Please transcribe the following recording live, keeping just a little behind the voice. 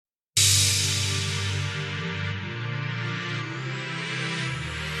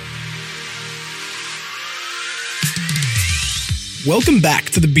Welcome back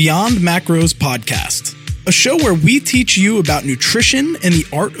to the Beyond Macros podcast, a show where we teach you about nutrition and the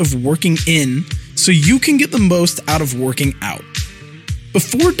art of working in so you can get the most out of working out.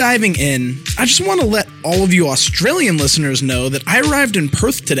 Before diving in, I just want to let all of you Australian listeners know that I arrived in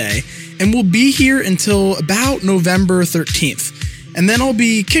Perth today and will be here until about November 13th. And then I'll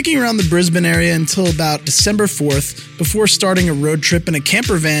be kicking around the Brisbane area until about December 4th before starting a road trip in a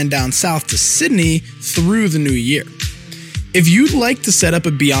camper van down south to Sydney through the new year. If you'd like to set up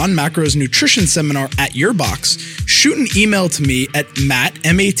a Beyond Macros nutrition seminar at your box, shoot an email to me at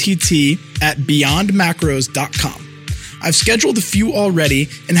matt@beyondmacros.com. I've scheduled a few already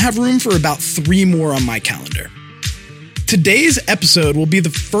and have room for about 3 more on my calendar. Today's episode will be the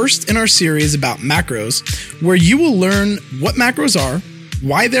first in our series about macros, where you will learn what macros are,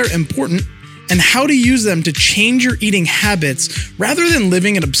 why they're important, and how to use them to change your eating habits rather than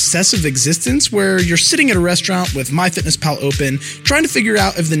living an obsessive existence where you're sitting at a restaurant with MyFitnessPal open, trying to figure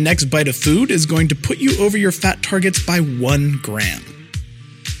out if the next bite of food is going to put you over your fat targets by 1 gram.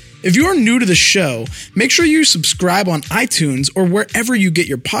 If you are new to the show, make sure you subscribe on iTunes or wherever you get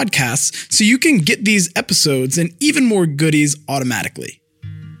your podcasts so you can get these episodes and even more goodies automatically.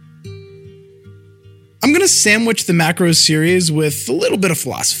 I'm going to sandwich the macros series with a little bit of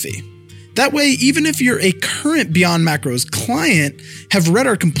philosophy. That way, even if you're a current Beyond Macros client, have read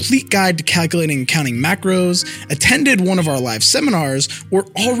our complete guide to calculating and counting macros, attended one of our live seminars, or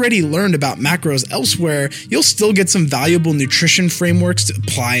already learned about macros elsewhere, you'll still get some valuable nutrition frameworks to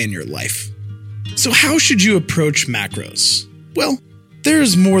apply in your life. So how should you approach macros? Well,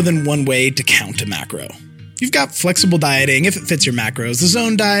 there's more than one way to count a macro. You've got flexible dieting if it fits your macros. The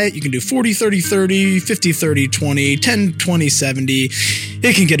zone diet, you can do 40-30-30, 50-30-20, 10-20-70.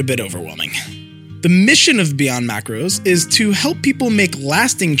 It can get a bit overwhelming. The mission of Beyond Macros is to help people make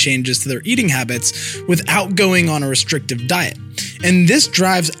lasting changes to their eating habits without going on a restrictive diet. And this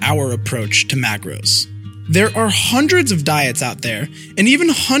drives our approach to macros. There are hundreds of diets out there, and even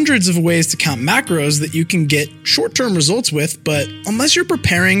hundreds of ways to count macros that you can get short-term results with, but unless you're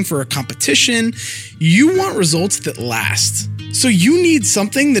preparing for a competition, you want results that last. So you need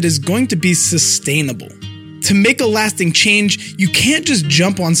something that is going to be sustainable. To make a lasting change, you can't just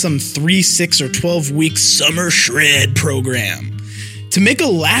jump on some 3, 6, or 12-week summer shred program. To make a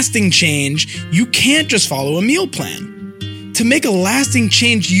lasting change, you can't just follow a meal plan. To make a lasting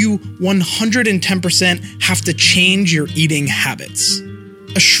change, you 110% have to change your eating habits.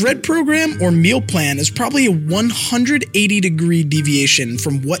 A shred program or meal plan is probably a 180-degree deviation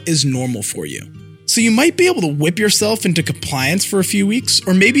from what is normal for you. So you might be able to whip yourself into compliance for a few weeks,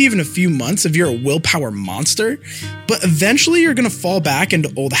 or maybe even a few months if you're a willpower monster, but eventually you're going to fall back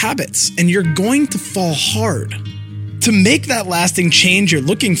into old habits, and you're going to fall hard. To make that lasting change you're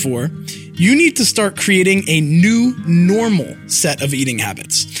looking for, you need to start creating a new normal set of eating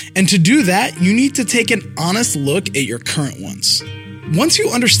habits. And to do that, you need to take an honest look at your current ones. Once you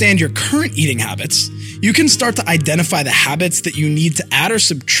understand your current eating habits, you can start to identify the habits that you need to add or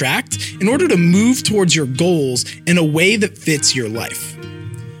subtract in order to move towards your goals in a way that fits your life.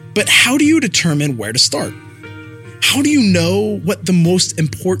 But how do you determine where to start? How do you know what the most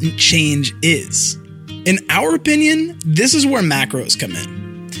important change is? In our opinion, this is where macros come in.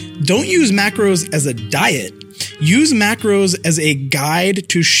 Don't use macros as a diet. Use macros as a guide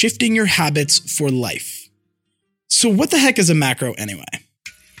to shifting your habits for life. So what the heck is a macro anyway?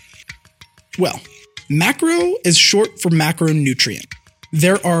 Well, macro is short for macronutrient.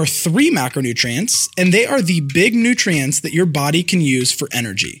 There are 3 macronutrients, and they are the big nutrients that your body can use for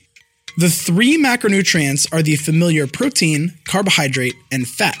energy. The 3 macronutrients are the familiar protein, carbohydrate, and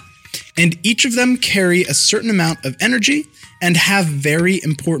fat, and each of them carry a certain amount of energy and have very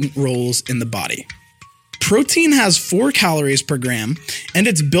important roles in the body. Protein has 4 calories per gram, and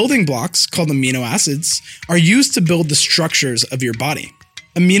its building blocks, called amino acids, are used to build the structures of your body.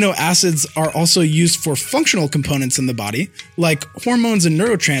 Amino acids are also used for functional components in the body, like hormones and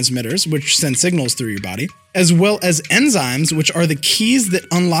neurotransmitters, which send signals through your body, as well as enzymes, which are the keys that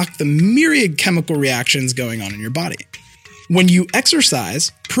unlock the myriad chemical reactions going on in your body. When you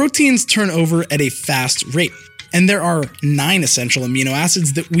exercise, proteins turn over at a fast rate. And there are 9 essential amino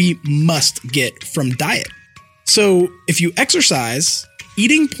acids that we must get from diet. So if you exercise,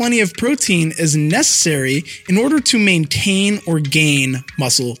 eating plenty of protein is necessary in order to maintain or gain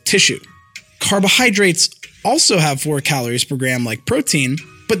muscle tissue. Carbohydrates also have 4 calories per gram like protein,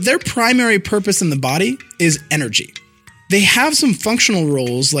 but their primary purpose in the body is energy. They have some functional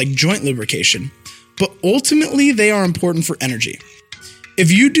roles like joint lubrication, but ultimately they are important for energy.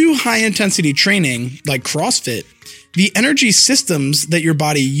 If you do high-intensity training, like CrossFit, the energy systems that your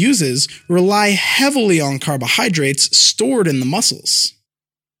body uses rely heavily on carbohydrates stored in the muscles.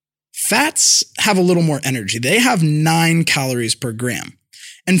 Fats have a little more energy. They have 9 calories per gram.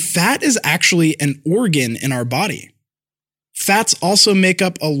 And fat is actually an organ in our body. Fats also make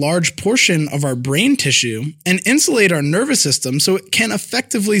up a large portion of our brain tissue and insulate our nervous system so it can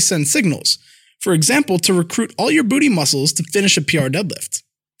effectively send signals. For example, to recruit all your booty muscles to finish a PR deadlift.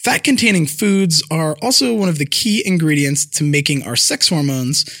 Fat-containing foods are also one of the key ingredients to making our sex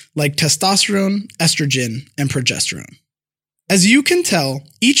hormones like testosterone, estrogen, and progesterone. As you can tell,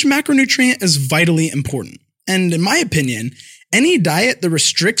 each macronutrient is vitally important. And in my opinion, any diet that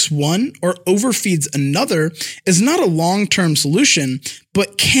restricts one or overfeeds another is not a long-term solution,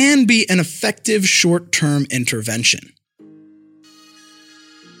 but can be an effective short-term intervention.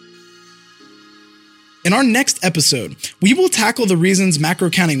 In our next episode, we will tackle the reasons macro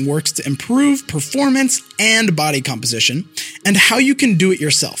counting works to improve performance and body composition, and how you can do it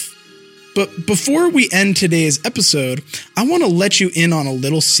yourself. But before we end today's episode, I want to let you in on a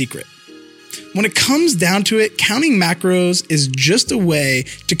little secret. When it comes down to it, counting macros is just a way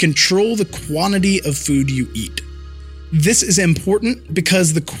to control the quantity of food you eat. This is important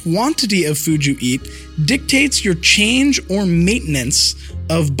because the quantity of food you eat dictates your change or maintenance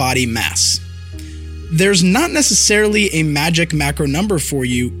of body mass. There's not necessarily a magic macro number for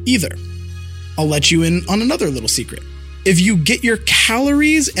you either. I'll let you in on another little secret. If you get your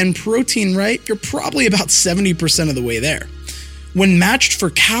calories and protein right, you're probably about 70% of the way there. When matched for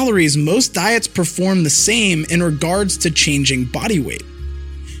calories, most diets perform the same in regards to changing body weight.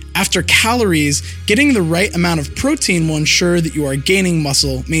 After calories, getting the right amount of protein will ensure that you are gaining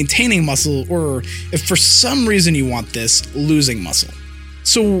muscle, maintaining muscle, or if for some reason you want this, losing muscle.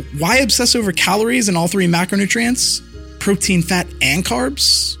 So why obsess over calories and all 3 macronutrients? Protein, fat, and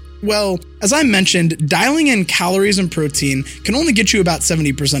carbs? Well, as I mentioned, dialing in calories and protein can only get you about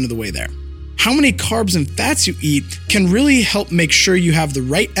 70% of the way there. How many carbs and fats you eat can really help make sure you have the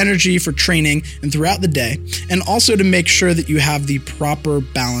right energy for training and throughout the day, and also to make sure that you have the proper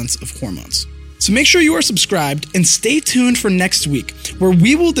balance of hormones. So make sure you are subscribed and stay tuned for next week, where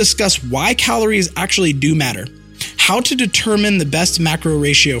we will discuss why calories actually do matter, how to determine the best macro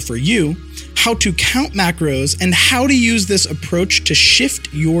ratio for you, how to count macros, and how to use this approach to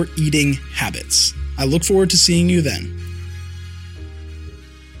shift your eating habits. I look forward to seeing you then.